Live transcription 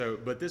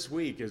But this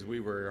week, as we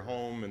were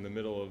home in the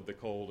middle of the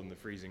cold and the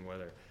freezing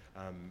weather,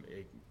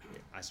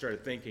 I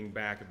started thinking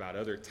back about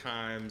other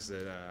times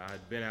that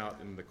I'd been out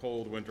in the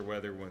cold winter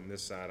weather when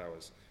this side I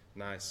was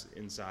nice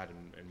inside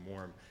and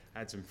warm. I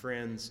had some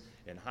friends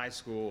in high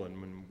school,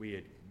 and when we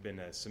had been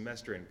a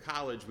semester in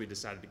college, we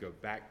decided to go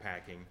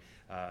backpacking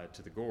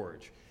to the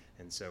gorge.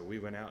 And so we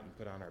went out and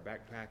put on our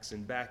backpacks,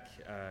 and back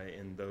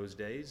in those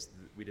days,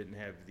 we didn't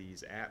have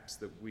these apps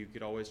that we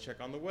could always check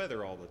on the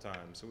weather all the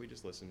time, so we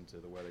just listened to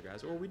the weather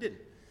guys, or we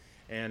didn't.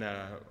 And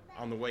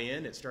on the way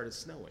in, it started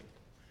snowing,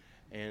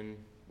 and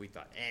we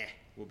thought,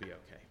 we'll be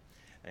okay.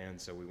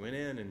 And so we went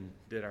in and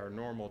did our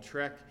normal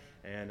trek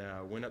and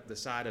went up the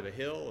side of a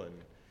hill, and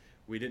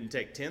we didn't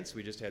take tents,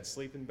 we just had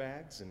sleeping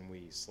bags, and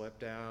we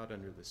slept out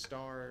under the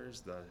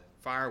stars. The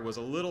fire was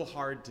a little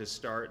hard to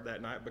start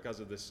that night because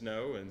of the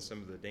snow and some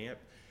of the damp.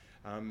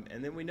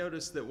 And then we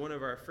noticed that one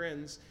of our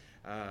friends,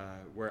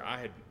 where I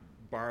had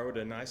borrowed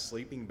a nice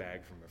sleeping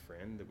bag from a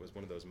friend that was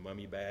one of those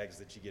mummy bags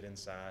that you get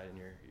inside and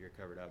you're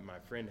covered up. My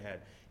friend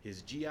had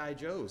his G.I.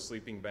 Joe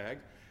sleeping bag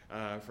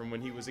from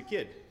when he was a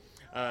kid.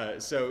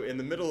 So in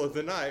the middle of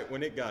the night,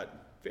 when it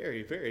got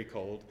very, very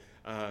cold,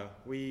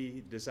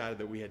 we decided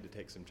that we had to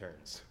take some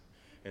turns.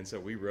 And so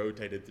we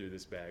rotated through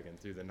this bag, and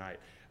through the night,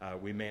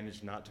 we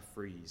managed not to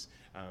freeze,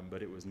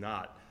 but it was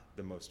not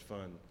the most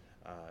fun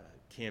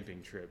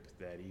camping trip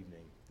that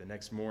evening. The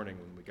next morning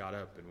when we got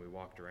up and we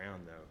walked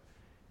around, though,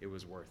 it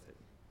was worth it.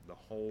 The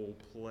whole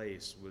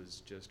place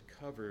was just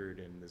covered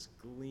in this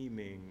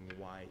gleaming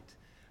white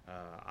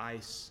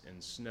ice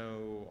and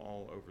snow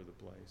all over the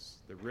place.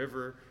 The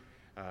river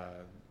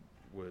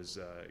was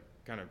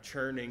kind of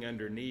churning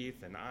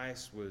underneath, and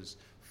ice was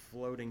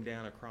floating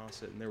down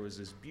across it, and there was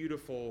this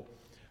beautiful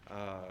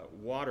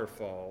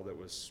waterfall that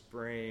was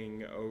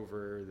spraying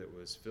over, that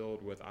was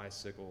filled with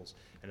icicles,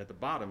 and at the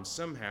bottom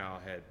somehow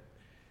had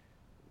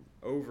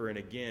over and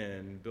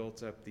again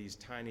built up these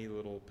tiny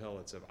little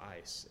pellets of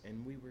ice,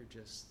 and we were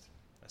just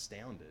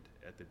astounded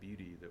at the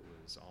beauty that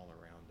was all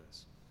around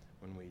us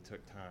when we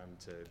took time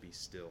to be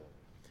still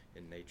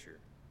in nature.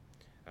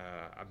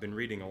 I've been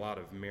reading a lot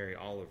of Mary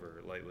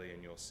Oliver lately,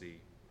 and you'll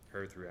see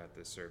her throughout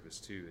this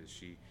service too, as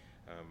she,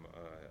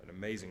 an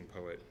amazing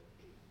poet,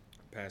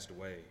 passed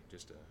away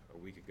just a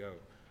week ago.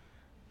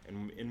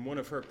 And in one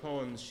of her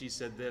poems, she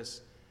said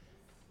this: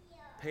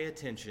 "Pay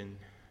attention,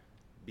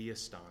 be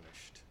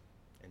astonished,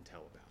 and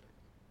tell about it."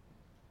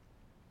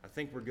 I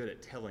think we're good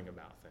at telling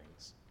about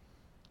things,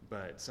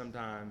 but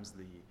sometimes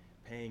the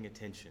paying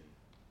attention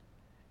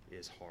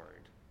is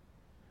hard.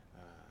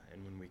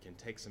 And when we can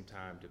take some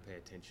time to pay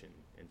attention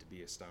and to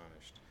be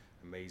astonished,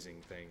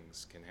 amazing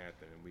things can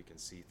happen and we can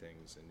see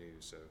things anew.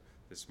 So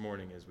this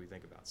morning, as we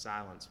think about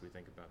silence, we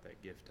think about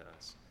that gift to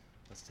us.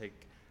 Let's take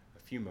a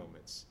few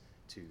moments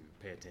to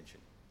pay attention,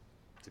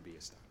 to be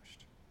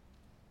astonished.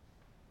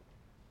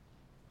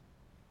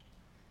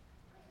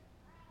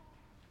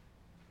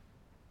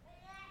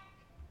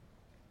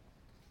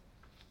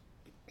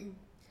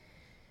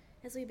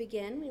 As we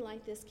begin, we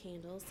light this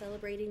candle,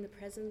 celebrating the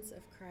presence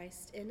of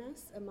Christ in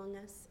us, among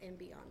us, and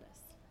beyond us.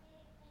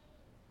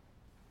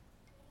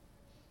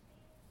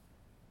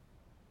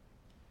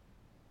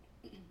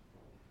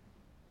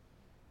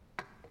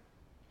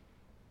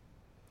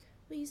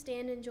 Will you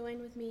stand and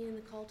join with me in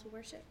the call to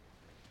worship?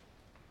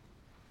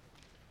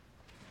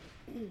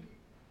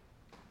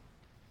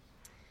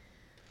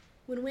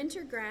 When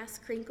winter grass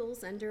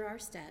crinkles under our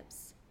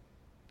steps,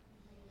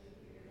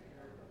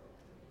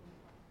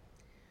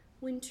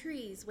 when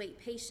trees wait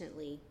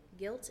patiently,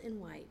 gilt and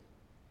white,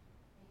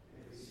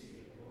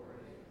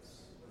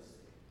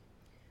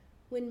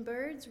 when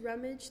birds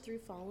rummage through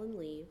fallen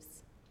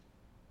leaves,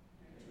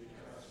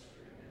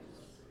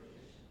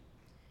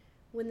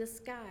 when the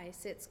sky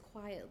sits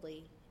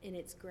quietly in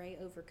its gray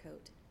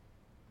overcoat,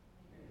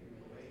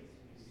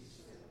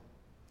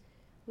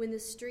 when the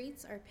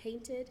streets are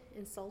painted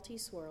in salty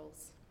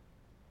swirls,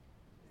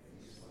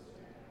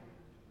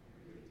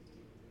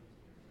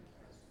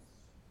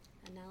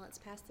 and now let's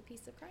pass the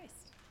peace of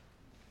Christ.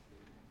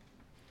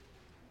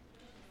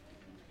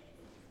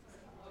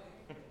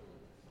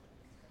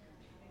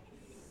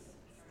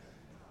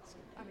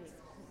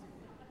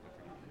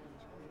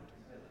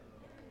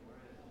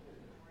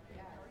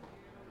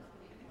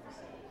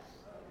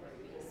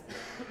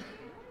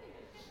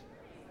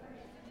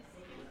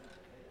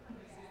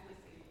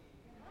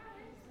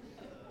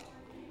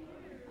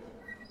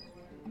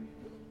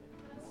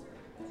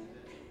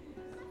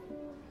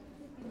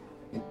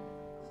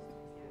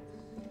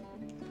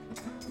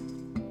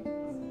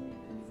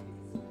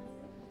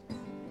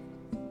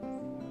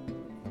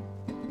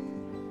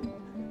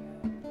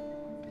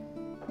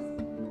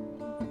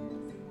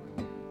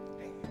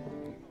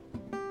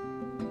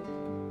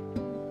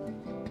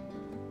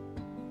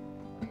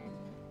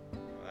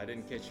 I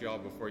didn't catch you all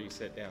before you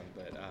sat down,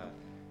 but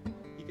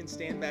you can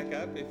stand back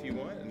up if you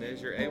want, and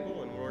as you're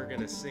able, and we're going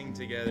to sing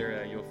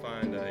together. You'll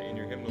find in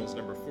your hymnals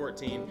number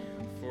 14,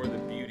 "For the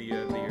Beauty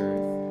of the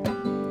Earth."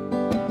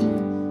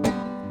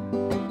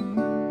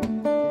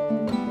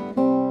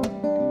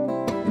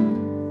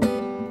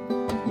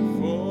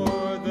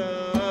 For the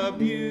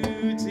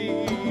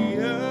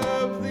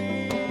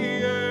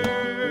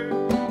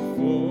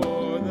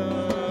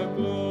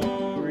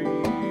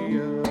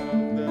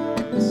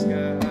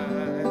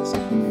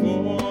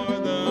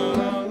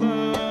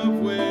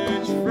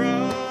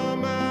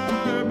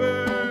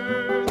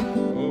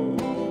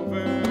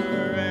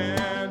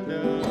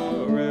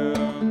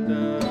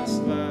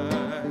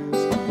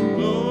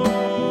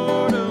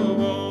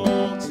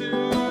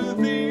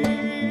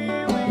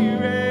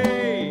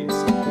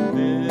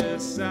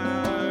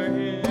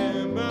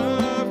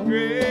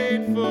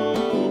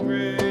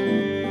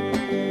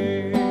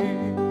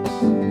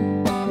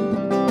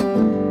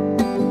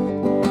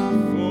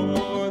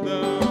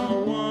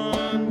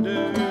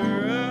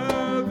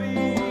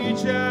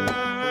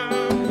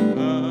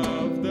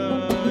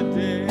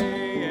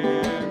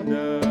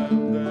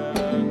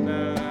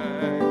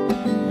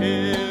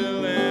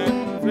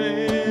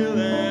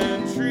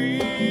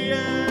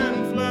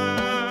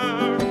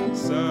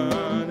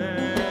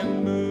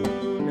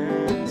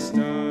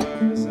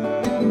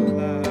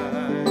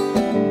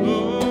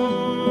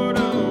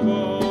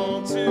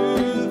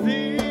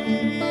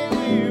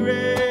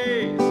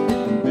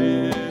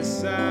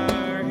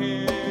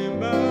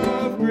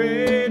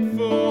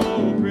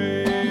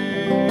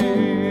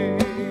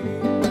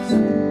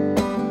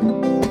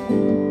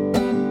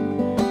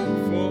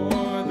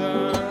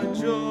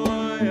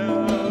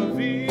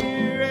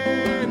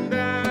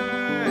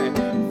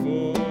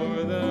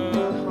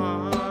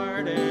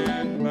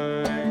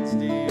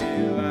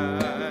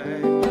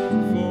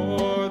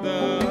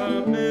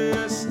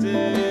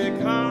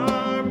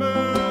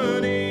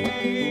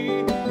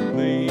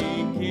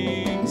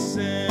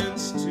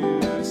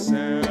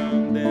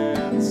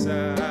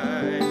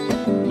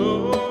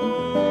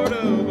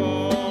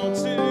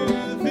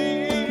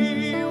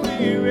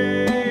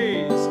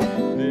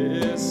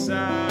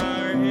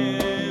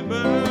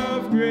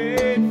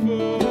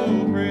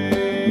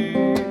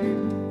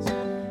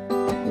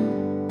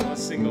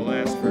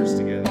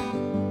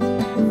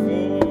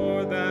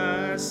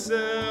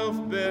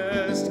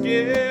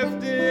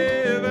gift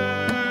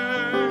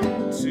divine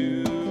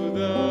to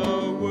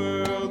the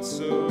world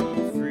so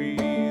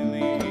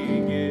freely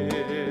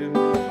give.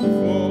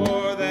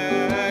 For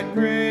that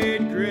great,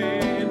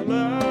 great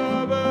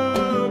love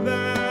of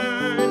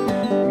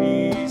thine,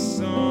 peace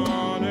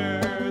on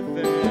earth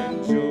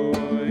and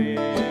joy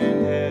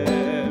in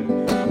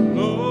heaven.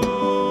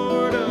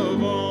 Lord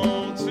of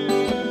all,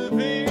 to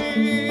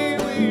thee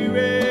we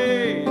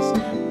raise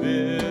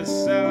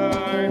this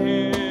our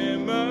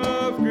hymn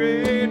of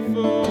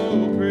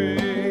grateful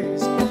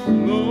praise.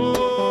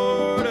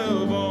 Lord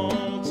of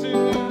all,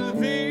 to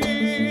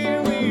thee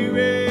we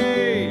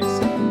raise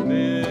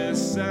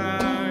this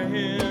our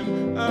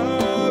hymn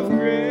of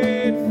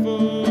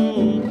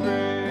grateful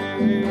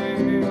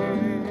praise.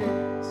 Amen.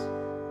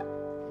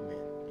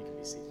 You can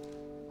be seated.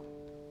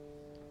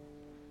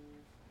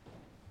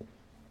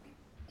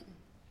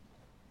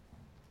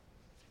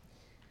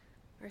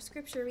 Our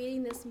scripture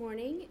reading this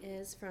morning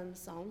is from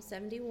Psalm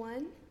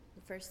 71,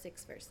 the first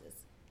 6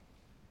 verses.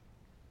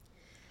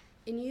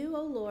 In you,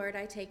 O Lord,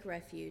 I take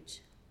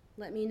refuge.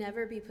 Let me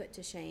never be put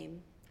to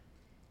shame.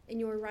 In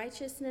your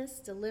righteousness,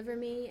 deliver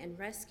me and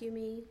rescue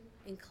me.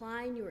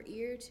 Incline your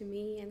ear to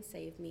me and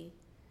save me.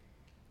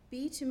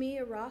 Be to me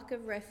a rock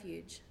of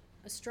refuge,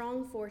 a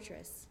strong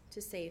fortress to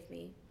save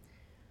me.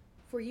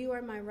 For you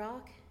are my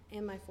rock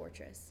and my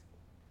fortress.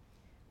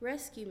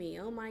 Rescue me,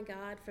 O my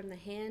God, from the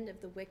hand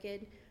of the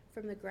wicked,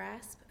 from the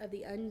grasp of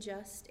the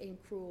unjust and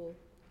cruel.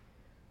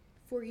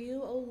 For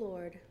you, O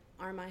Lord,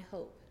 are my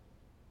hope,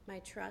 my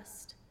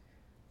trust,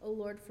 O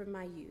Lord, from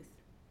my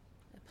youth.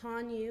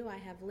 Upon you I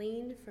have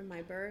leaned from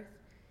my birth.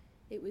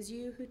 It was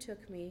you who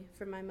took me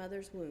from my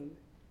mother's womb.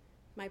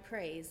 My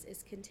praise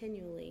is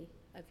continually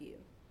of you.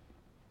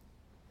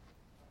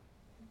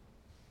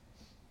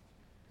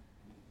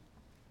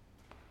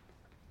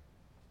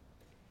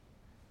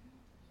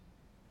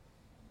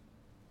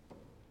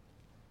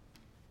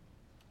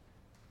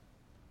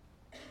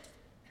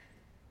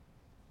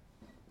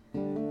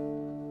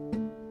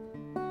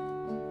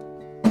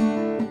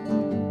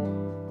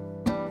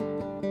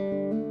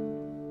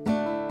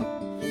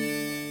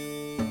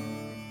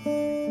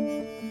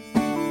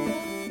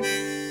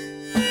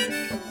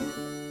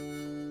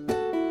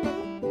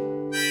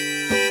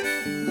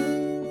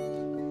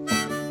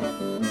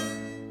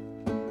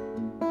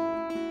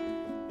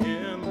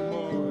 In the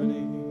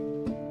morning,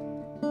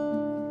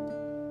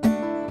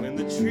 when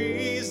the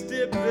trees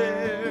dip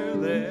their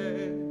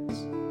legs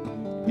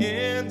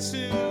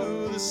into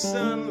the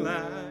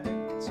sunlight,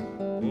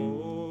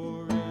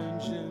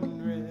 orange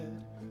and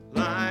red,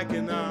 like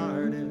an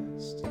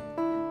artist,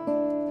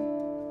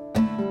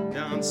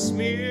 Dawn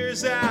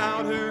smears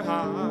out her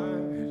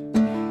heart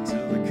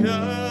till the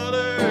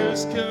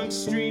colors come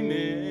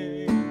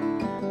streaming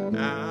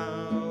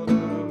out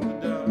of the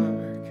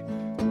dark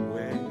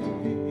away.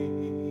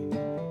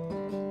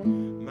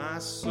 My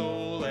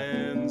soul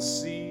and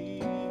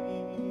sea,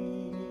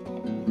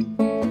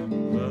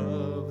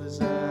 love is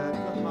at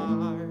the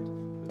heart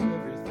of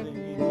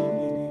everything.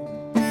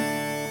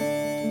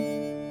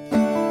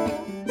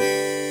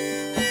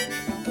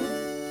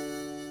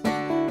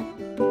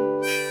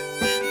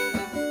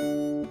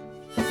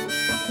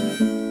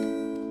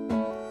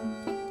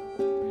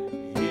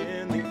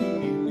 In the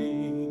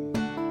evening,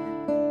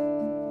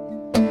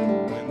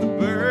 when the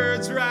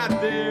birds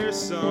write their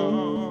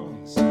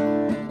songs,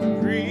 the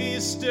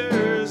breeze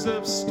stirs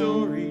up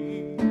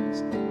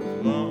stories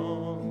of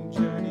long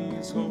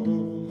journeys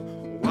home,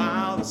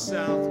 while the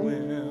south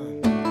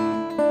wind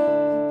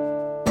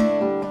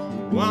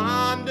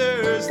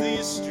wanders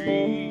these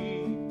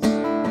streets,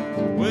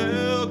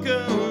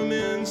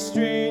 welcoming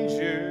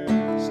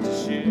strangers to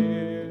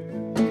share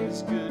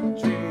his good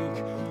drink.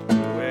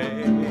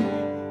 Awake,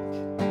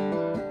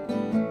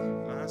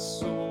 my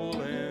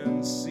soul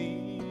and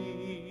sea,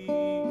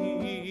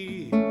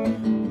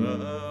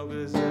 love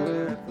is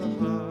at the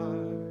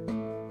heart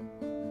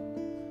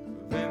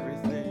of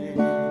everything.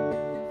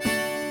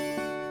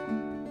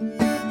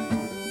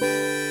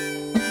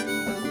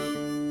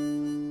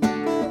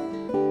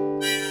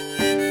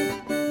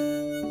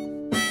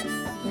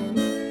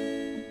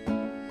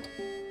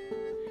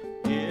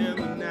 In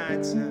the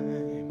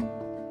nighttime,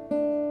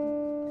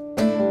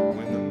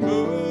 when the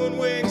moon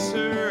winks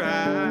her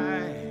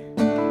eye,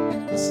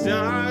 the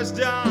stars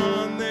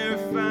don their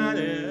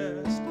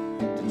finest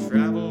to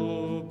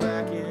travel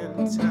back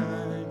in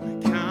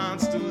time. The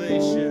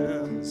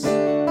constellations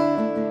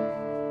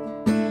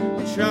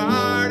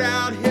chart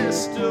out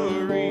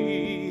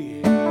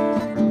history,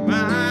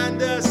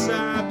 remind us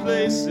our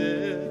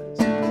places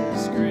in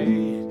this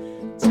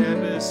great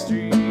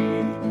tapestry.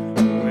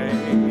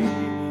 Awake,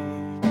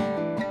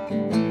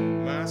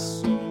 my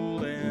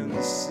soul and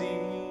the sea.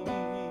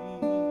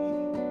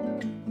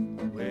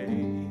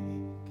 Awake,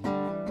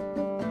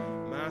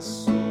 my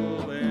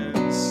soul and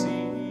the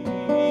sea.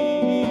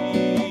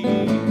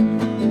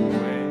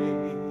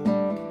 Awake,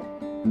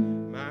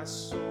 my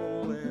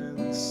soul and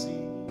the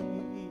sea.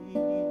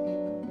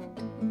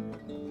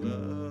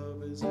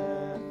 Love is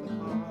at the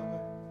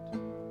heart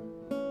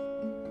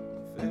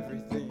of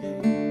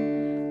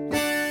everything.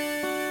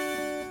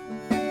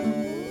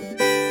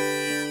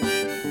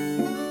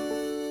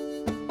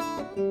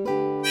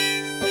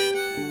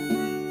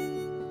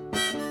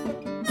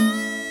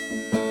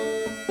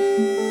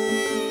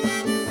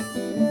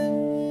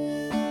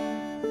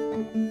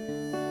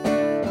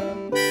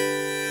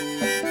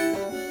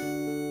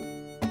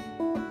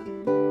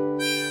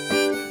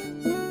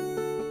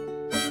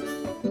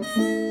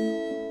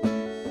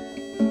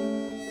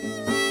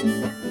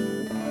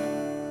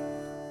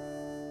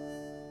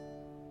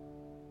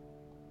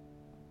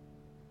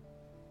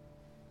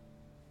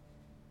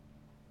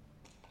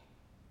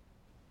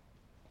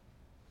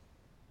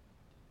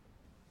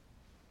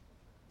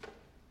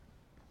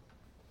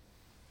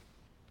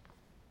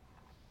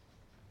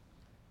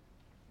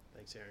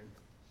 Thanks, Aaron.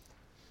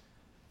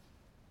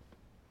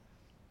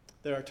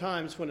 There are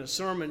times when a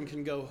sermon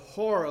can go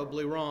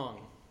horribly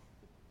wrong.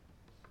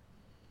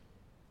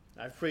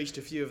 I've preached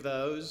a few of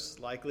those.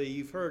 Likely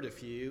you've heard a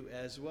few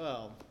as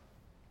well.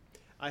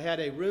 I had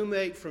a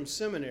roommate from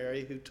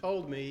seminary who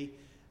told me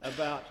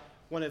about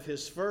one of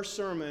his first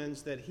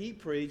sermons that he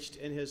preached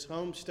in his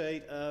home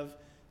state of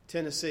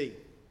Tennessee.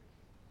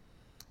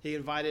 He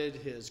invited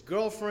his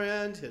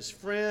girlfriend, his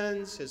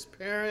friends, his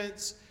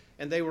parents,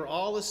 and they were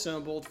all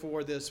assembled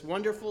for this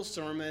wonderful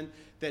sermon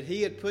that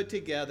he had put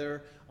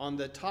together on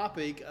the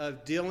topic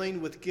of dealing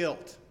with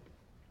guilt.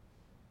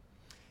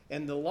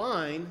 And the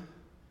line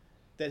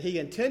that he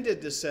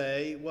intended to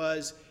say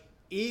was,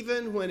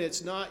 even when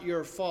it's not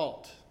your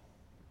fault.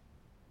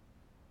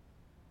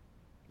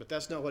 But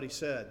that's not what he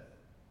said.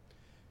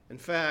 In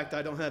fact,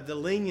 I don't have the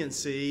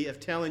leniency of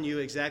telling you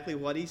exactly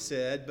what he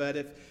said, but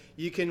if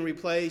you can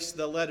replace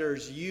the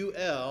letters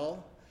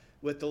UL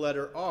with the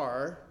letter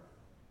R,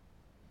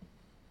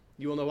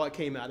 you will know what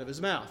came out of his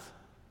mouth.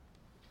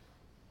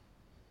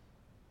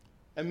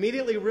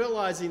 Immediately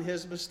realizing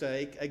his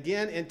mistake,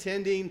 again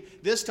intending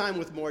this time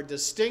with more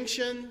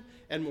distinction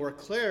and more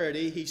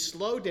clarity, he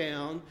slowed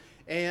down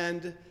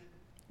and,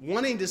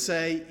 wanting to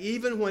say,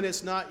 even when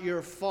it's not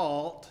your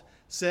fault,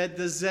 said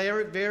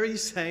the very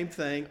same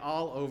thing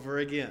all over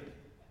again.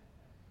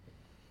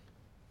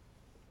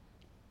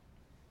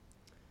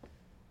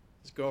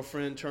 His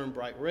girlfriend turned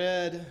bright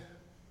red.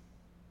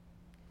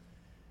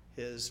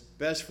 His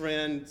best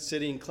friend,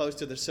 sitting close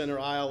to the center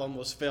aisle,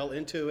 almost fell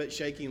into it,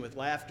 shaking with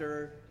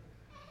laughter.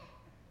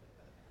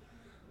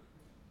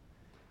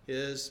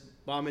 His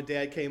mom and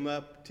dad came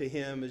up to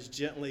him as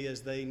gently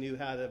as they knew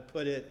how to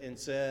put it and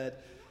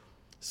said,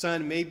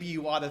 "Son, maybe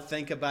you ought to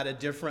think about a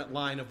different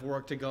line of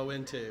work to go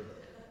into."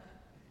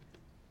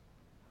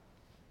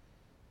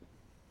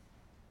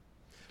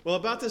 Well,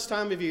 about this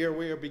time of year,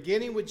 we are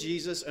beginning with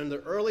Jesus in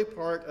the early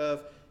part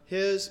of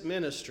his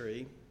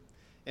ministry,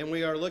 and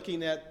we are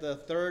looking at the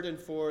 3rd and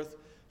 4th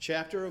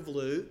chapter of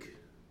Luke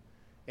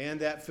and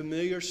that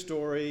familiar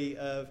story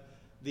of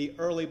the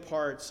early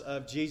parts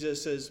of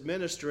Jesus'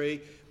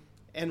 ministry,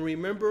 and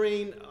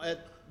remembering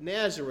at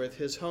Nazareth,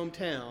 his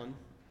hometown,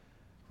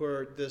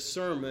 where this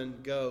sermon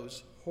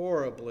goes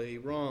horribly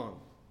wrong.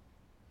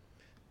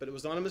 But it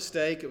was not a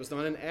mistake, it was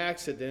not an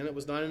accident, it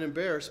was not an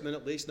embarrassment,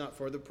 at least not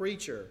for the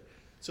preacher.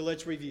 So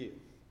let's review.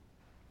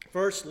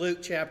 First, Luke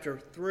chapter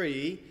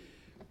 3,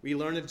 we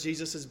learn of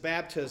Jesus'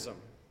 baptism,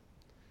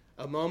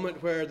 a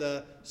moment where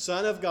the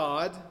Son of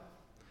God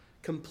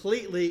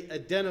completely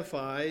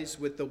identifies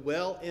with the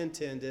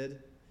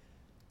well-intended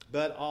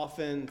but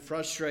often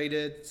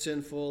frustrated,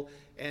 sinful,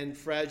 and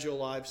fragile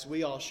lives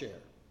we all share.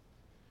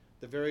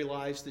 The very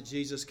lives that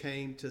Jesus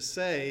came to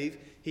save,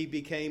 he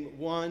became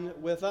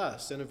one with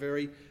us in a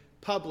very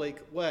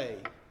public way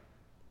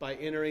by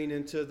entering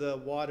into the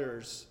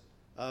waters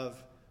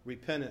of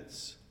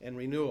repentance and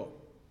renewal.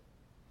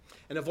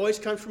 And a voice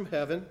comes from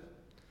heaven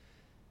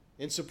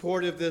in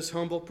support of this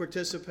humble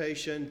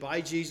participation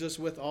by Jesus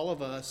with all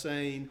of us,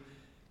 saying,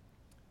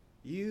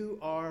 "You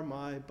are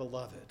my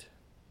beloved."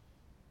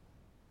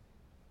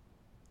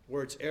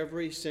 Words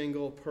every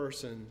single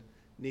person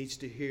needs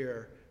to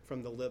hear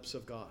from the lips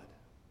of God.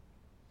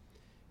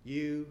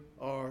 You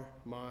are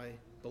my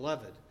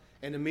beloved.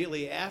 And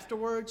immediately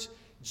afterwards,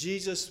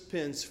 Jesus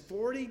spends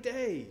 40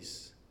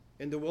 days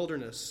in the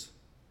wilderness,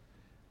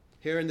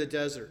 here in the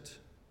desert,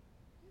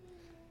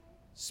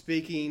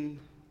 speaking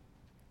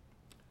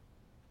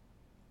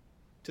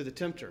to the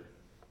tempter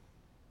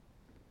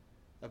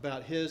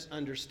about his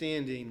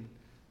understanding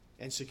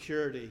and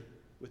security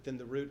within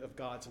the root of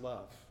God's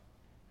love.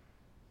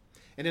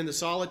 And in the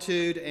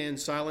solitude and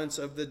silence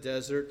of the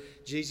desert,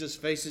 Jesus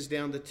faces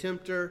down the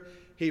tempter.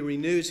 He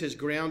renews his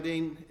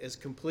grounding as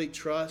complete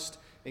trust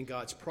in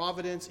God's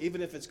providence,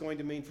 even if it's going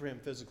to mean for him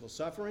physical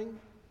suffering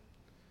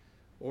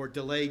or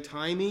delayed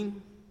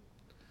timing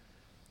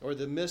or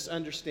the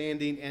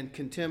misunderstanding and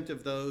contempt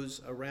of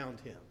those around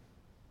him.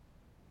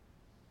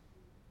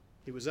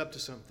 He was up to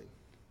something.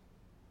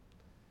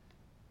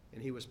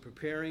 And he was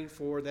preparing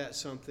for that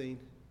something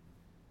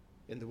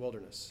in the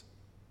wilderness.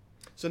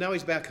 So now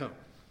he's back home.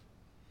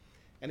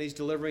 And he's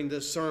delivering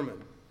this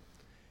sermon.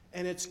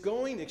 And it's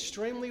going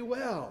extremely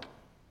well.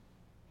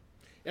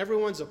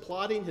 Everyone's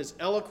applauding his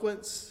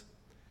eloquence.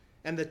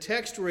 And the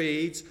text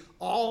reads,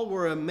 all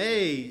were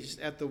amazed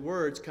at the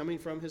words coming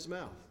from his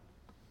mouth.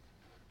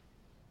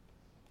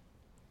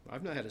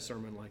 I've not had a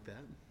sermon like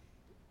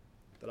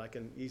that I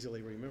can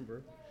easily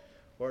remember.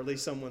 Or at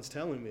least someone's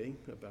telling me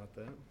about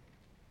that.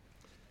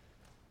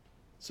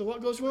 So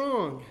what goes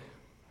wrong?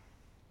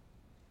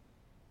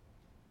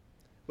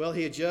 Well,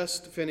 he had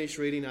just finished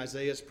reading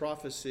Isaiah's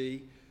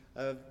prophecy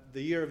of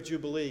the year of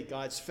Jubilee,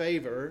 God's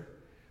favor,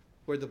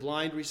 where the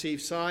blind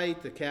receive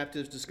sight, the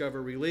captives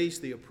discover release,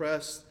 the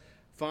oppressed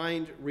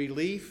find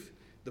relief,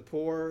 the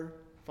poor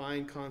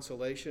find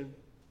consolation.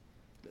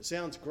 It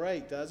sounds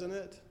great, doesn't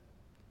it?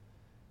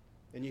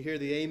 And you hear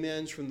the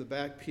amens from the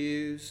back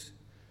pews.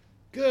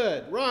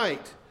 Good,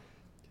 right.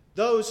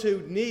 Those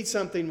who need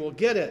something will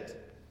get it.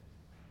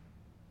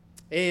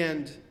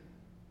 And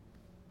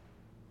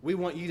we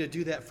want you to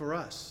do that for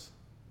us.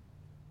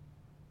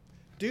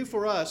 Do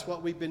for us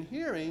what we've been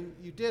hearing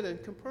you did in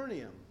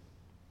Capernaum.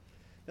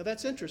 Now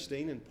that's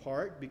interesting in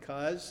part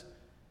because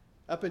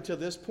up until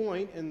this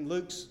point in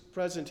Luke's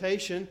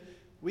presentation,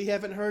 we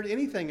haven't heard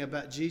anything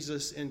about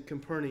Jesus in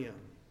Capernaum.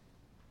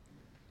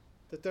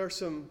 That there are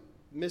some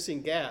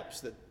missing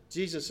gaps, that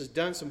Jesus has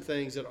done some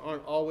things that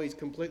aren't always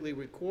completely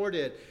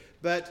recorded.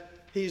 But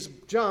he's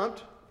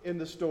jumped in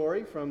the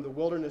story from the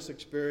wilderness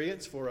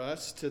experience for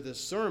us to this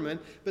sermon.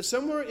 But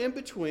somewhere in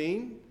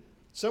between,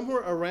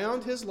 somewhere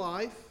around his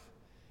life,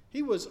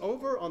 he was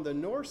over on the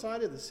north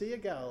side of the Sea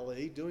of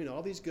Galilee doing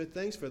all these good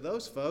things for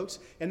those folks.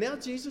 And now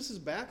Jesus is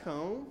back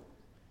home,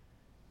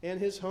 and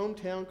his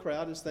hometown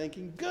crowd is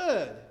thinking,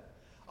 good.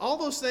 All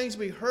those things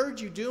we heard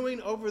you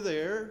doing over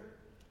there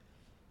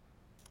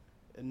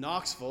in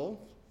Knoxville,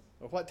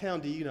 or what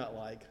town do you not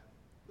like?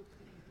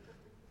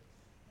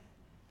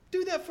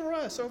 Do that for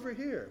us over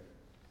here.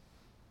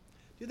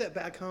 Do that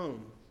back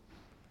home.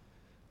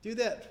 Do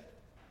that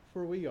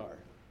where we are.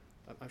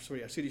 I'm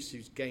sorry, I should have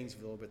used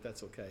Gainesville, but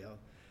that's okay.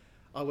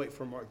 I'll wait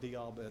for Mark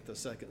D'Alba at the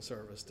second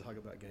service to talk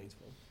about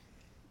Gainesville.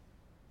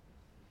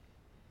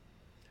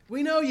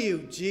 We know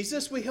you,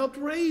 Jesus. We helped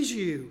raise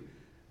you.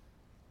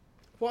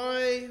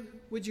 Why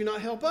would you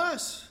not help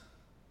us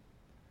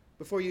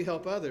before you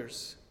help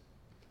others?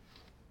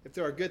 If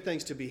there are good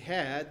things to be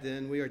had,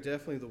 then we are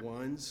definitely the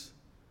ones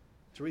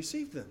to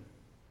receive them.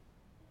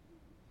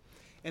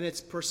 And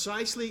it's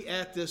precisely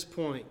at this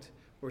point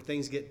where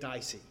things get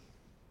dicey.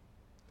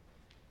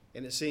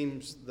 And it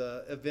seems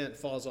the event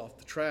falls off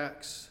the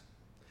tracks.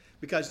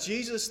 Because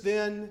Jesus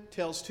then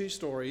tells two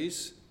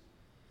stories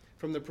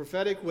from the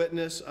prophetic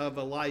witness of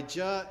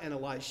Elijah and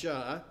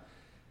Elisha.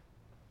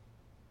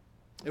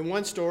 In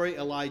one story,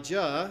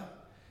 Elijah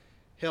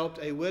helped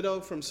a widow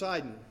from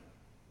Sidon.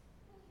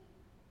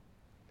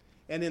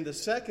 And in the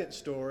second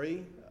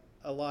story,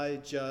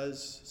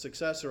 Elijah's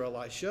successor,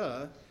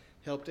 Elisha,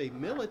 helped a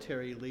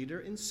military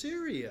leader in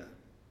Syria.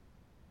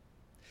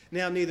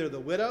 Now, neither the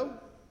widow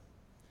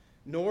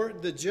nor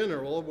the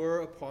general were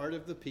a part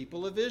of the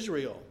people of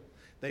Israel.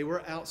 They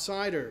were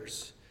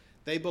outsiders.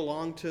 They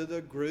belonged to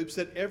the groups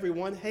that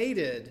everyone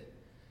hated.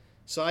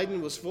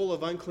 Sidon was full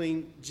of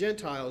unclean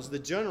Gentiles. The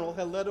general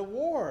had led a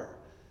war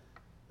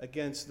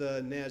against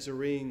the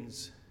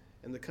Nazarenes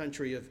in the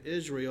country of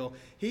Israel.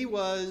 He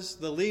was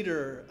the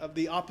leader of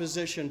the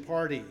opposition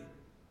party.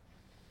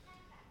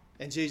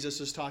 And Jesus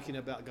is talking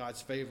about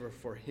God's favor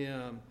for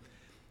him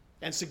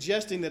and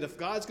suggesting that if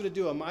God's going to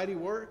do a mighty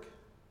work,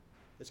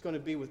 it's going to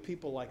be with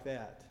people like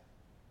that,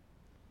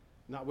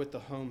 not with the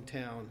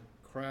hometown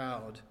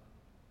crowd.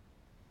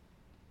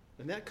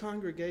 And that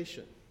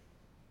congregation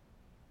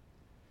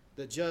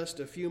that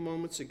just a few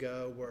moments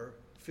ago were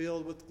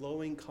filled with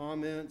glowing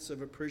comments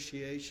of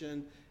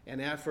appreciation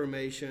and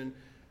affirmation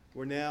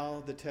were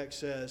now, the text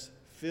says,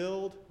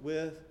 filled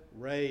with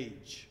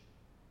rage.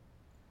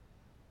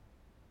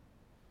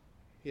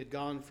 He had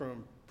gone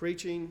from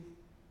preaching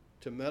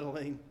to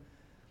meddling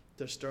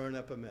to stirring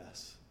up a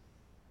mess.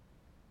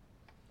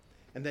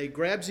 And they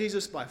grabbed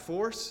Jesus by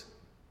force,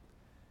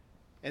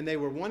 and they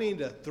were wanting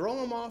to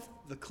throw him off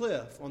the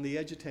cliff on the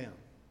edge of town.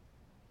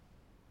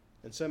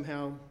 And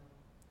somehow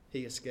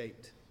he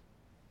escaped.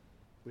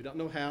 We don't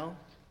know how,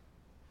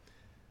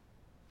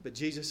 but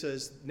Jesus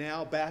is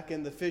now back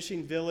in the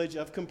fishing village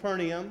of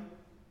Capernaum,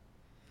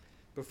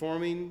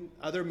 performing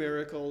other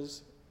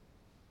miracles,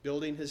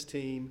 building his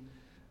team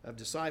of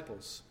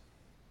disciples.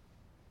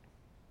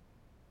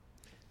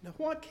 Now,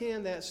 what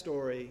can that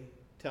story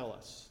tell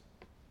us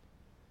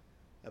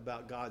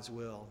about God's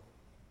will,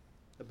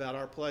 about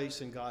our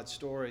place in God's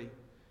story,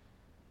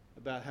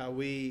 about how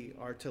we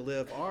are to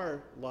live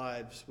our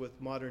lives with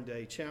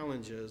modern-day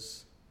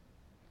challenges?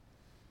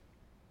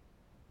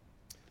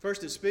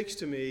 First, it speaks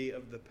to me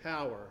of the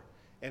power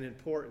and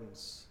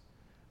importance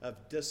of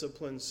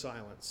disciplined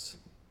silence.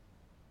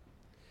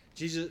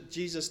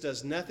 Jesus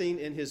does nothing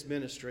in his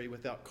ministry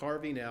without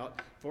carving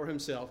out for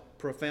himself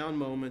profound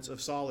moments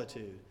of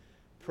solitude,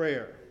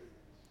 prayer,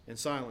 and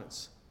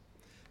silence.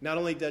 Not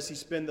only does he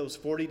spend those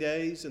 40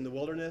 days in the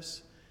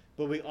wilderness,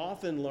 but we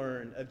often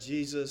learn of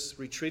Jesus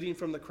retreating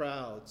from the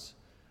crowds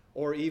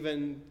or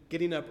even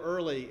getting up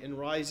early and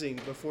rising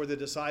before the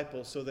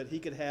disciples so that he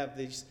could have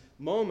these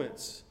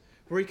moments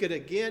where he could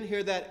again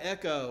hear that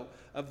echo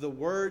of the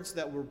words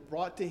that were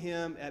brought to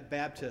him at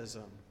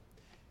baptism.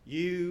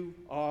 You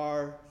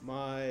are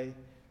my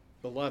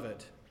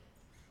beloved.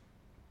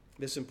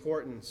 This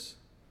importance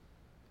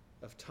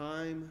of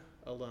time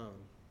alone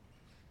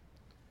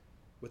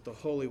with the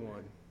Holy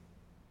One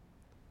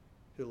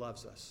who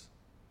loves us.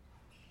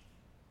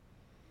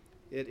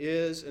 It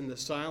is in the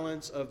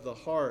silence of the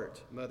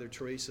heart, Mother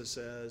Teresa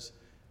says,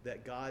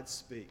 that God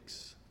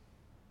speaks.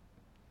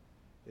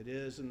 It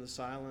is in the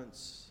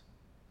silence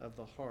of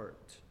the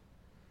heart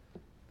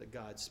that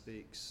God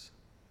speaks.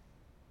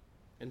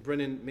 And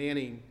Brennan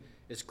Manning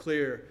is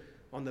clear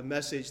on the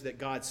message that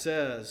God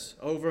says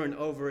over and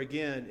over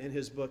again in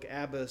his book,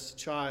 Abba's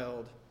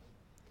Child,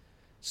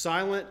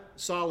 Silent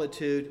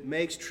solitude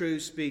makes true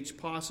speech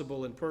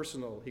possible and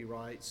personal, he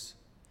writes.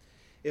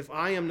 If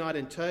I am not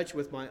in touch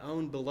with my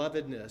own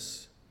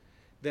belovedness,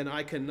 then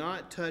I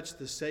cannot touch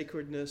the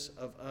sacredness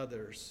of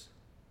others.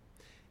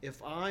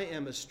 If I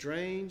am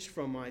estranged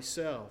from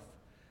myself,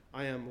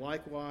 I am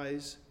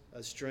likewise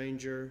a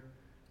stranger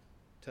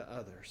to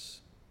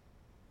others.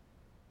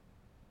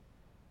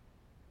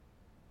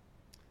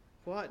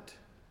 What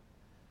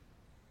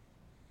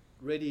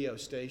radio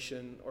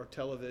station or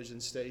television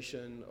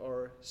station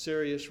or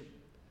Sirius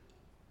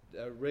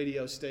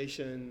radio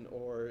station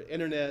or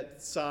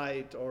internet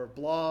site or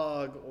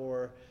blog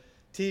or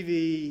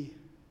TV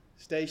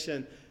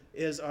station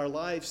is our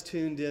lives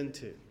tuned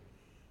into?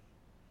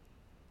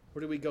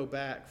 Where do we go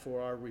back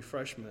for our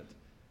refreshment,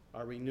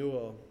 our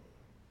renewal?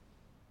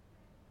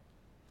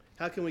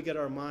 How can we get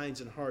our minds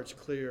and hearts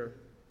clear?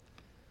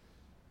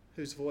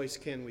 Whose voice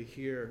can we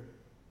hear?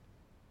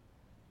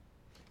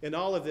 In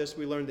all of this,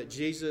 we learn that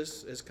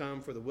Jesus has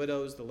come for the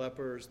widows, the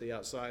lepers, the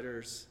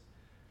outsiders.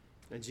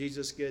 And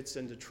Jesus gets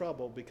into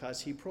trouble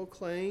because he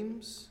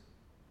proclaims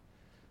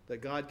that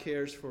God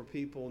cares for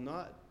people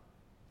not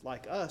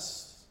like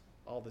us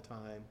all the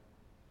time,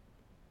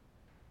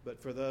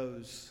 but for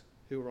those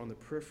who are on the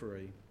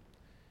periphery,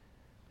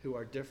 who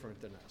are different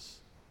than us.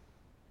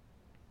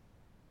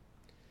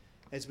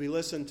 As we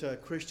listen to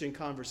Christian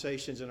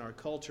conversations in our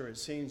culture, it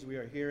seems we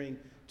are hearing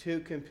two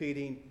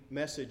competing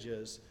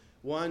messages.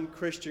 One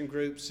Christian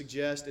group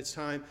suggests it's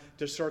time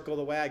to circle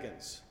the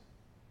wagons.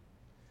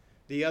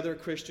 The other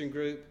Christian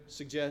group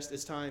suggests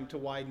it's time to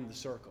widen the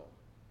circle.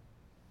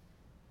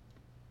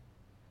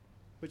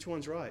 Which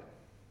one's right?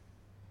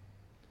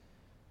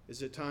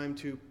 Is it time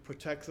to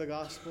protect the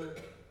gospel?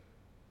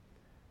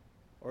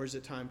 Or is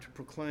it time to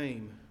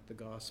proclaim the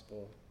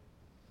gospel?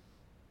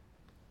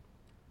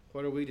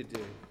 What are we to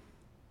do?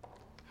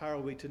 How are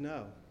we to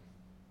know?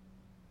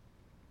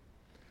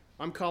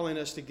 I'm calling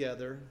us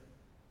together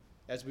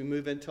as we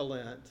move into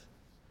Lent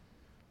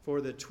for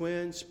the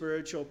twin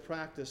spiritual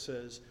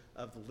practices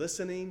of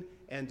listening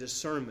and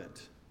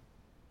discernment,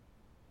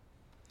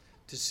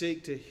 to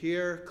seek to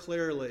hear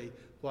clearly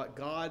what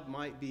God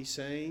might be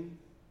saying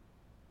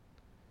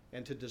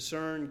and to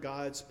discern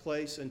God's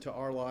place into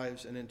our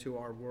lives and into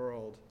our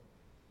world.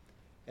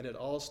 And it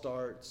all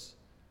starts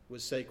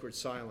with sacred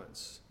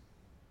silence.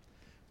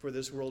 For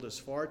this world is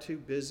far too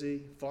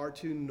busy, far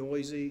too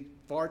noisy,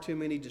 far too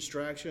many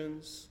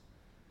distractions,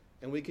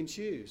 and we can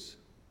choose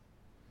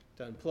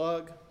to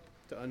unplug,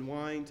 to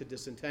unwind, to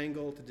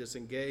disentangle, to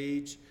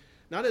disengage,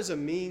 not as a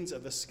means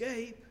of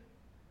escape,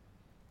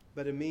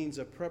 but a means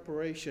of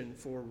preparation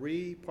for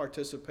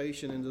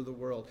re-participation into the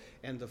world.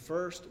 And the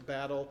first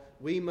battle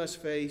we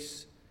must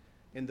face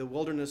in the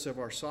wilderness of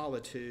our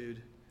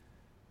solitude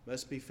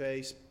must be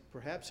faced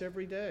perhaps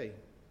every day,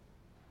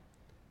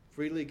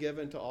 freely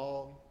given to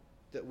all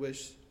that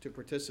wish to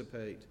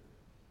participate.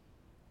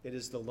 It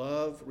is the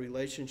love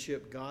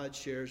relationship God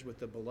shares with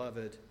the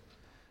beloved,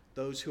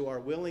 those who are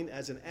willing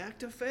as an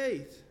act of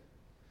faith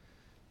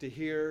to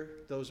hear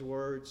those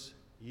words,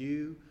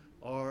 "You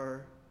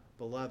are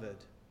beloved,"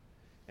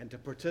 and to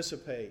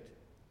participate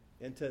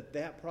into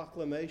that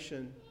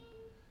proclamation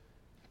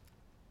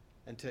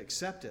and to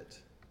accept it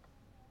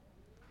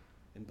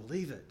and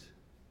believe it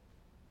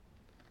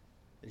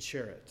and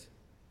share it.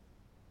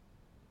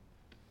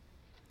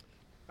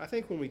 I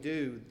think when we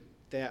do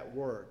that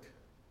work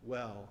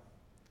well,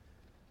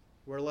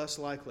 we're less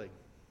likely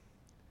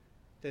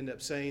to end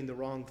up saying the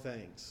wrong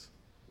things,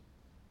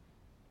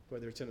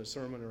 whether it's in a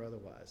sermon or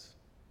otherwise.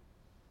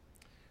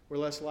 We're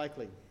less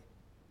likely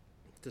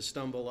to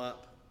stumble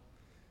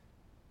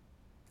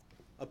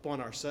upon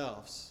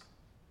ourselves.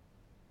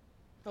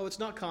 Oh, it's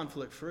not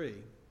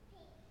conflict-free.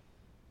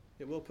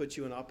 It will put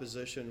you in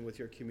opposition with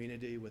your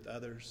community, with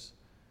others,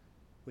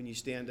 when you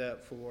stand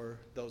up for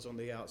those on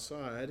the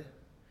outside.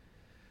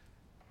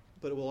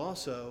 But it will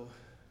also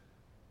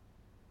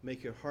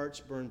make your hearts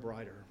burn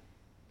brighter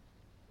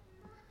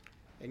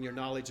and your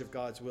knowledge of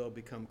God's will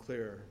become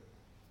clearer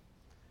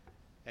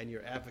and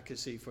your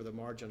advocacy for the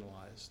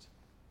marginalized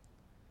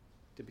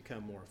to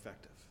become more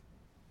effective.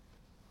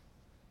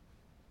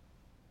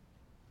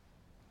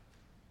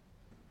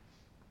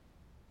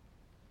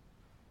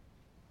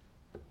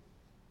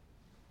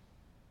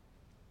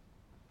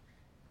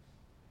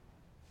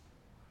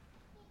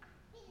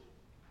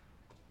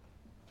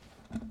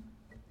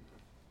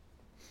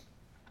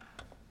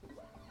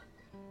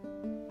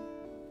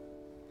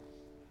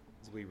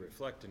 We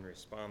reflect and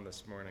respond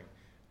this morning.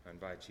 I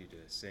invite you to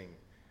sing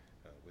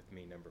with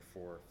me number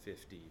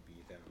 450,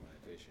 Be Thou My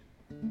Vision.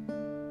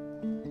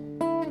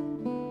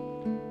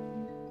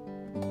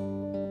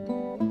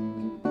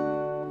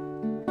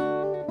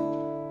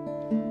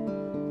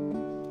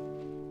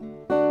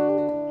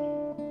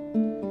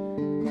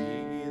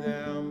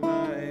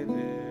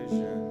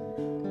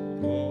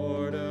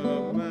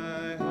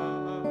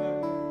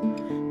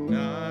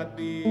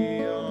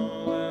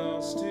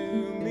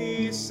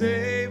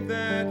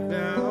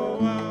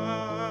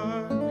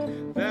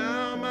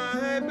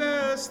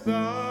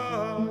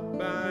 Thought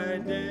by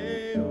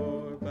day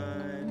or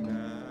by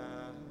night.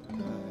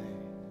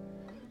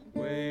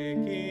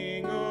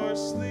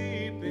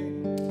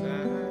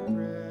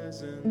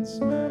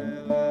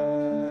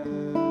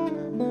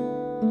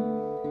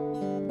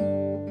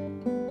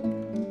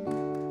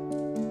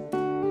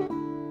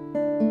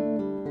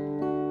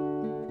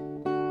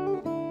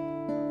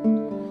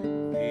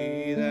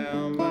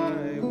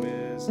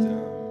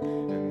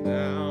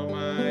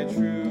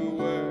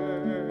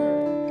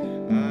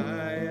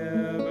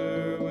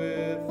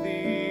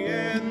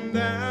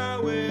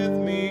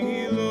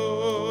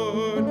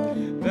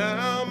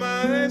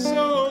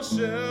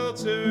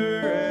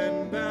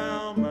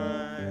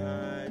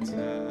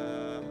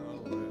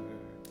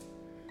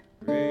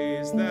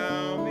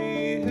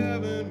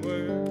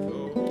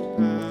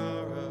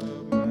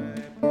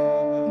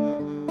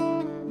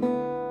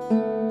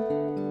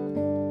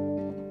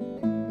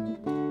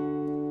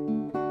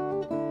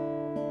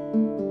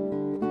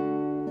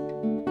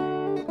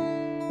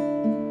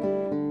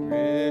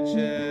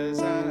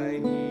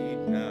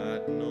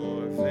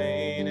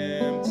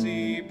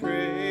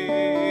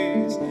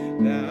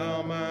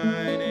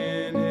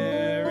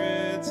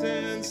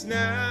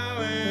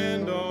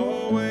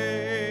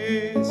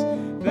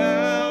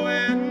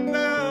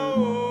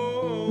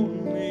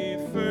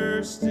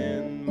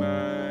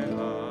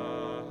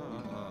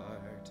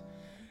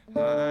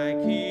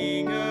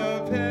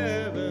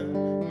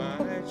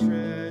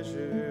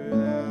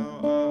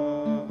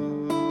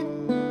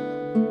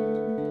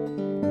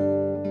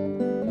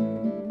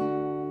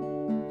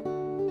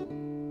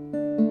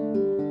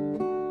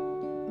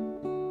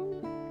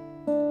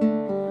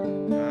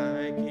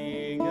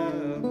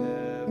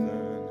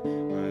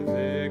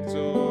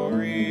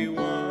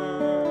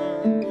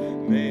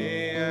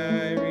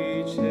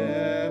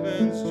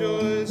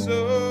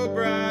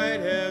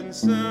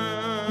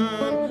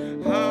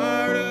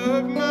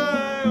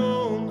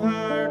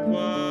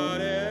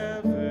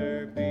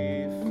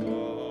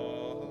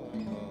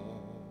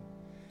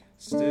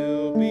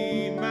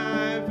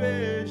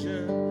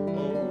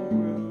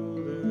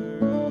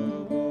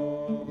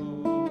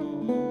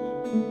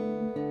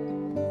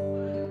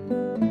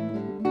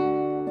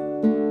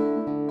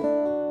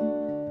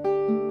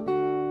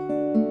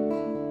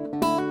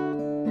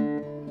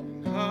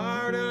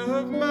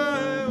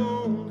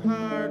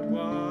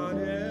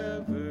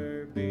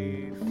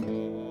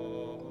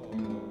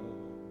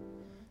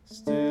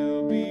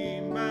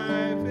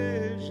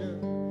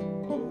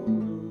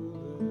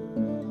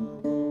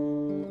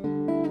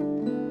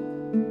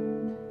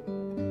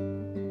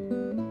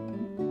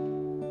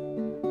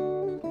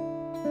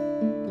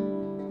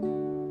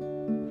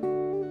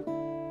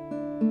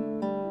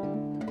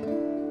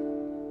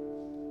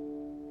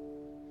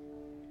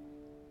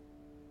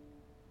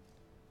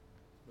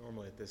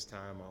 this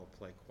time, I'll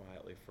play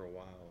quietly for a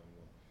while, and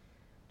we'll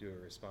do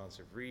a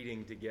responsive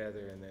reading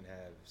together, and then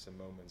have some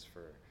moments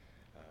for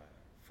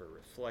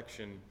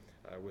reflection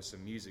with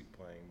some music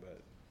playing.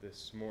 But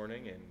this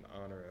morning, in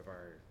honor of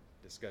our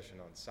discussion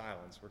on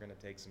silence, we're going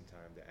to take some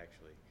time to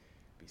actually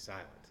be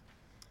silent.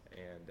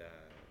 And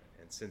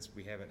since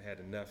we haven't had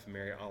enough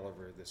Mary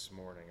Oliver this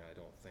morning, I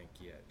don't think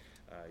yet,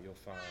 you'll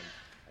find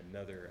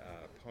another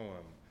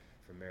poem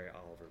from Mary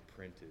Oliver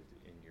printed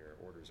in your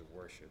orders of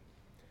worship.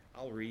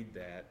 I'll read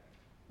that,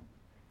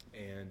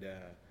 and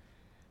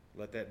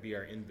let that be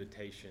our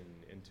invitation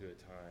into a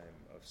time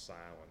of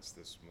silence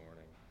this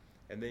morning.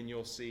 And then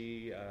you'll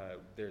see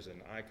there's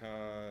an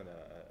icon,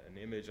 an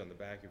image on the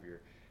back of your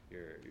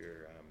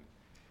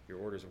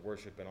orders of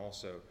worship, and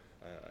also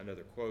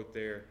another quote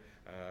there.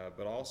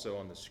 But also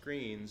on the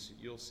screens,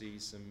 you'll see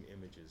some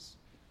images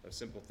of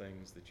simple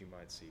things that you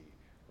might see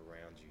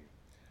around you.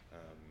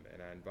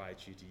 And I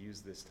invite you to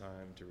use this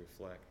time to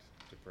reflect,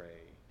 to pray,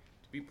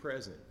 to be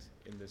present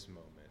in this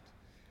moment,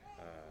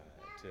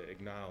 to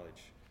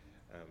acknowledge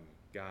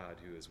God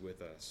who is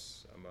with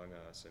us, among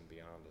us, and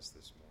beyond us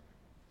this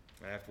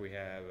morning. After we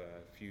have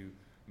a few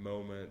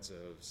moments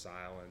of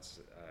silence,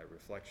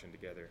 reflection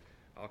together,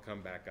 I'll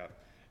come back up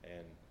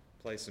and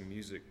play some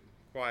music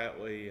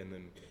quietly, and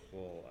then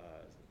we'll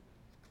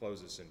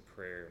close us in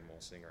prayer, and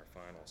we'll sing our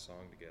final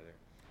song together.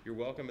 You're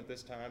welcome at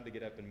this time to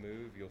get up and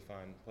move. You'll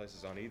find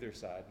places on either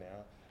side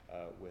now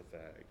with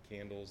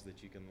candles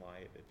that you can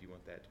light if you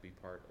want that to be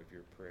part of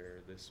your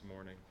prayer this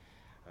morning.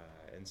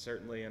 And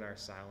certainly in our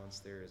silence,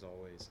 there is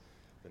always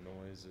the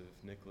noise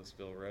of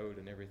Nicholasville Road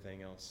and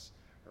everything else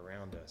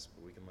around us,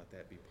 but we can let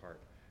that be part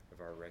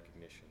of our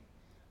recognition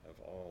of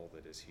all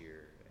that is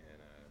here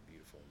and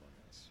beautiful among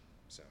us.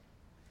 So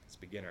let's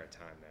begin our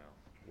time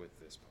now with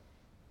this poem.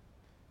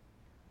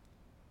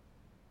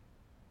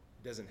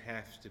 It doesn't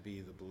have to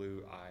be the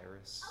blue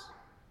iris.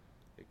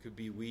 It could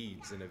be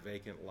weeds in a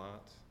vacant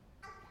lot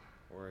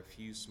or a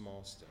few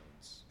small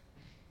stones.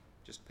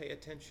 Just pay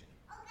attention.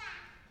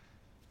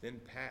 Then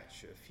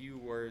patch a few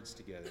words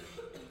together,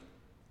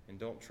 and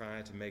don't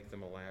try to make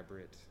them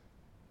elaborate.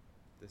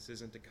 This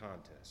isn't a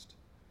contest,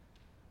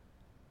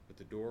 but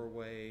the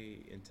doorway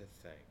into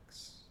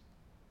thanks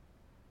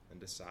and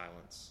to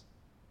silence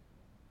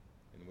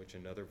in which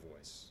another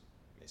voice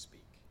may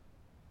speak.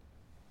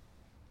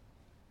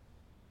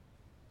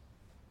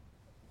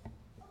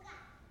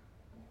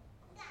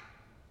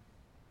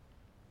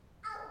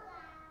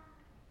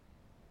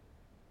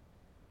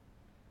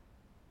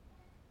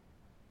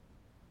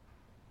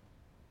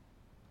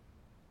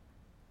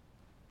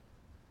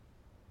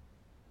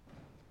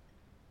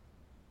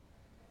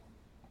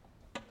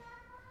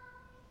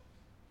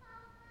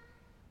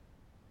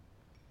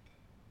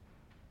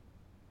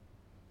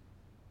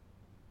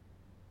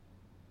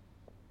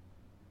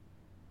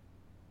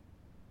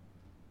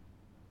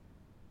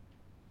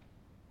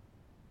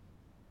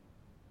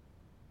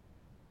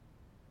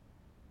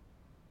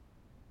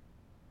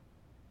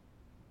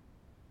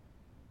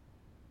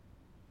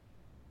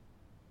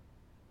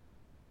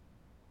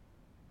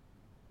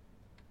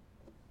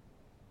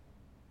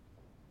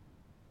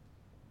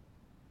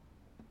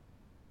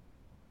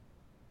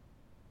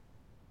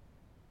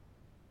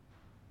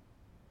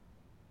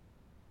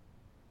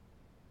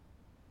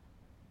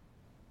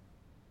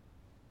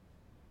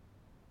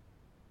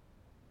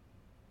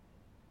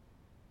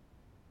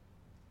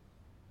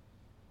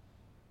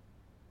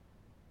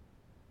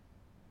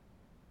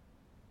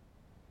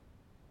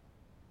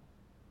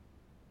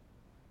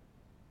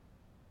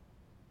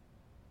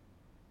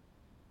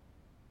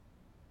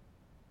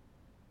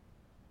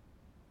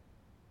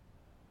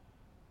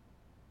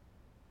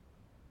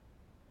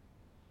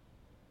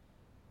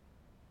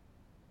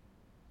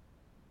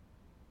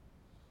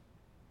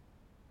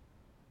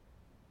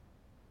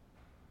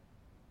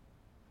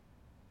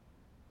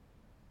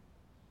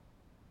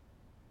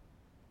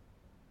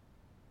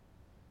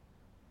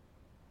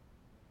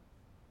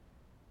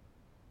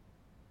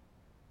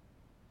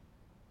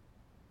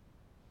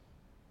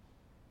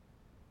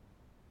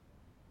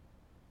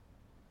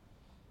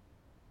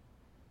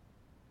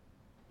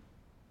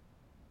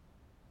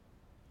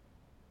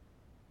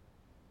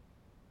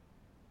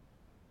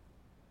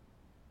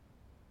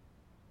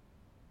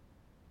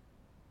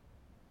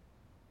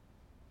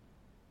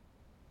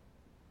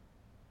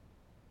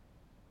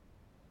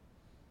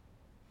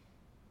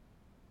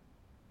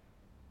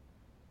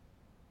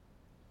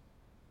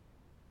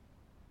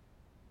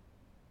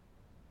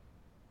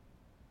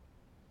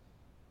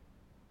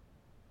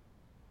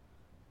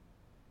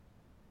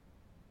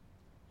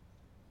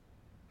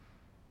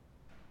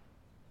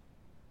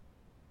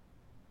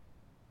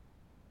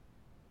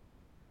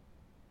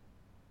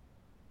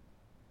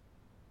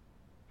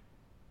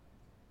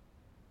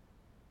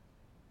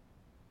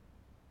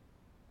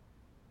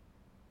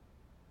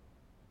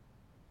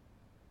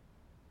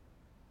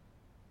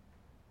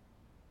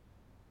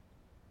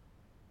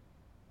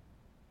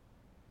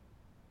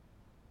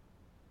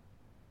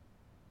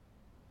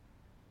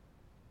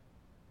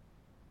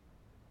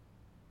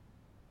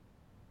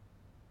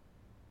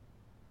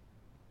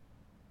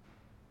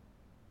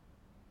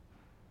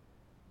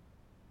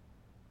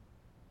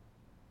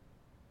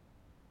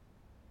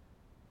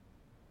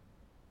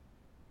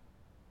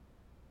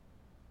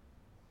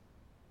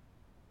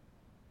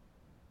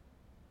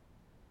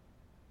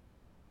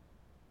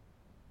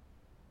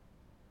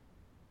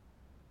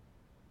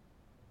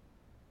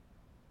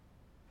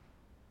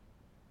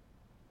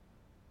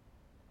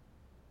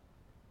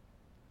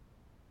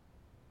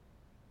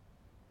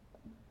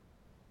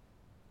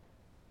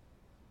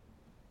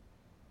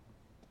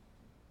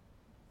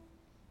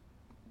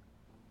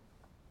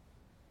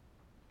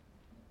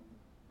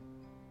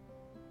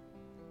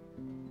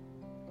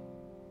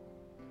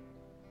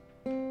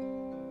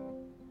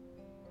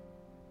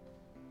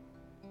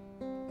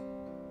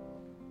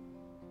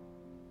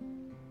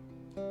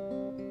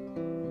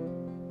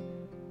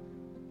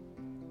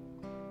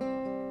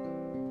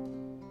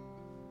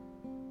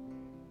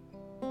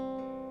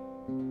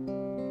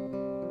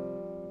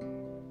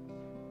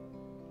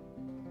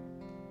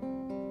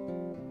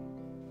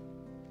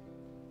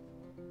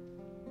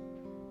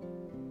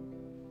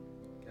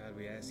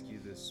 ask you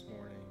this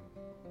morning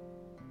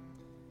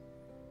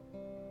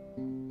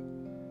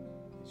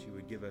that you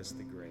would give us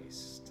the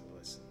grace to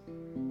listen.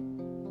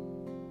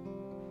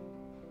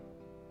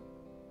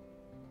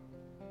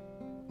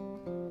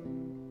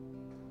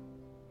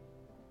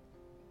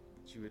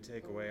 That you would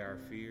take away our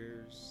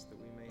fears that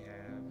we may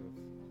have of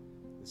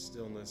the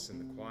stillness and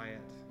the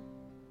quiet.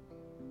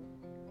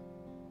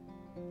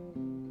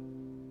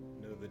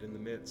 Know that in the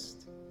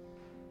midst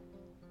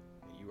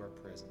that you are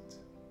present.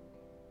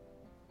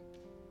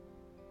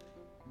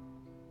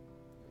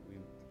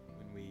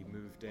 When we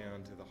move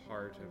down to the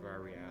heart of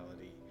our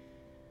reality,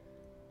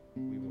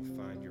 we will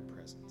find your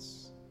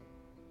presence.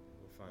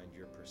 We will find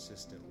your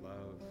persistent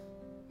love.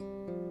 We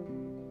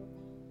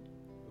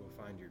will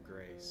find your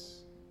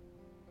grace.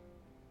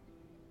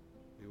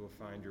 We will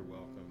find your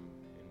welcome,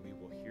 and we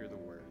will hear the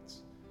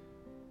words,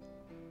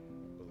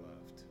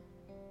 beloved.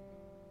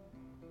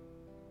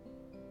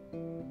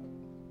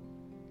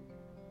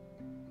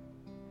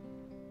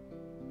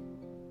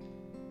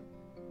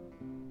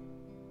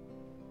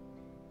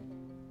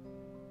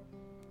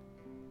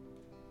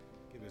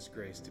 Give us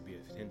grace to be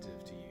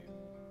attentive to you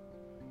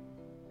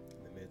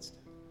in the midst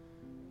of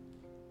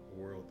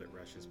a world that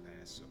rushes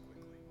past so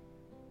quickly.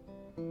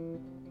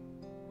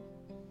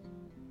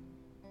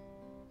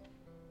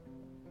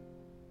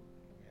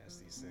 We ask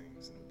these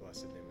things in the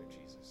blessed name of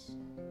Jesus.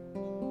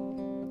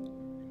 Amen.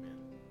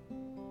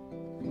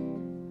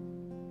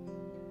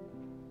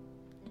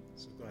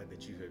 So glad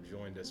that you have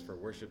joined us for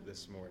worship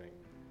this morning,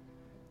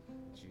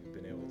 that you've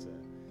been able to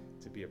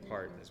be a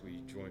part as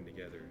we join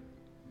together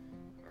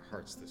our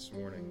hearts this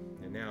morning.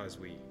 And now as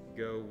we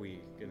go, we're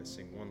going to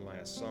sing one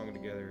last song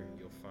together.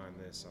 You'll find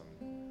this on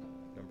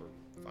number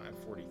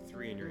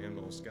 543 in your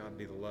hymnals, God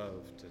Be the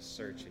Love to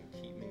Search and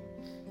Keep Me.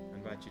 I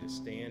invite you to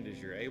stand as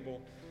you're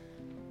able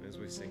as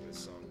we sing this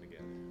song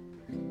together.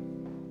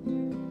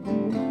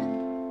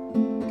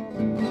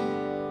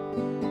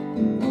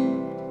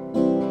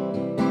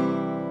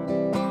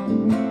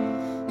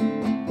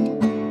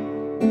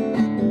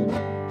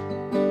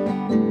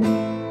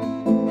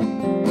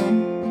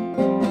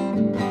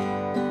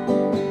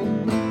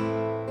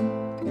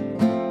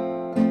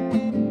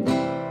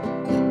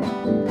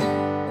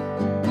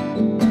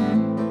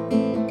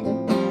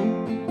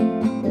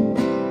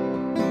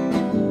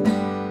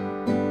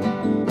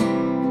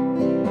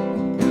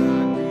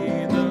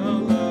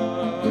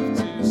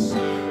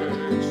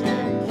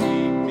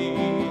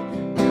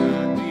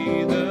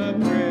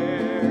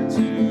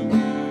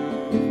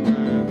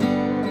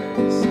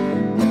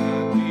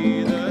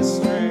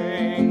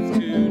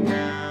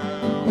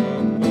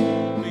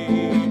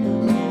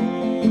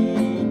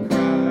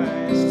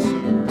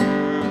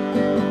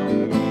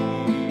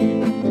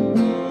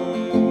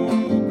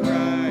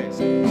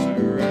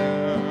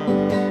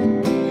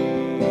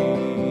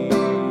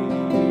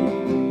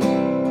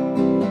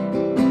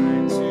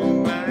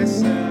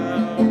 Christ.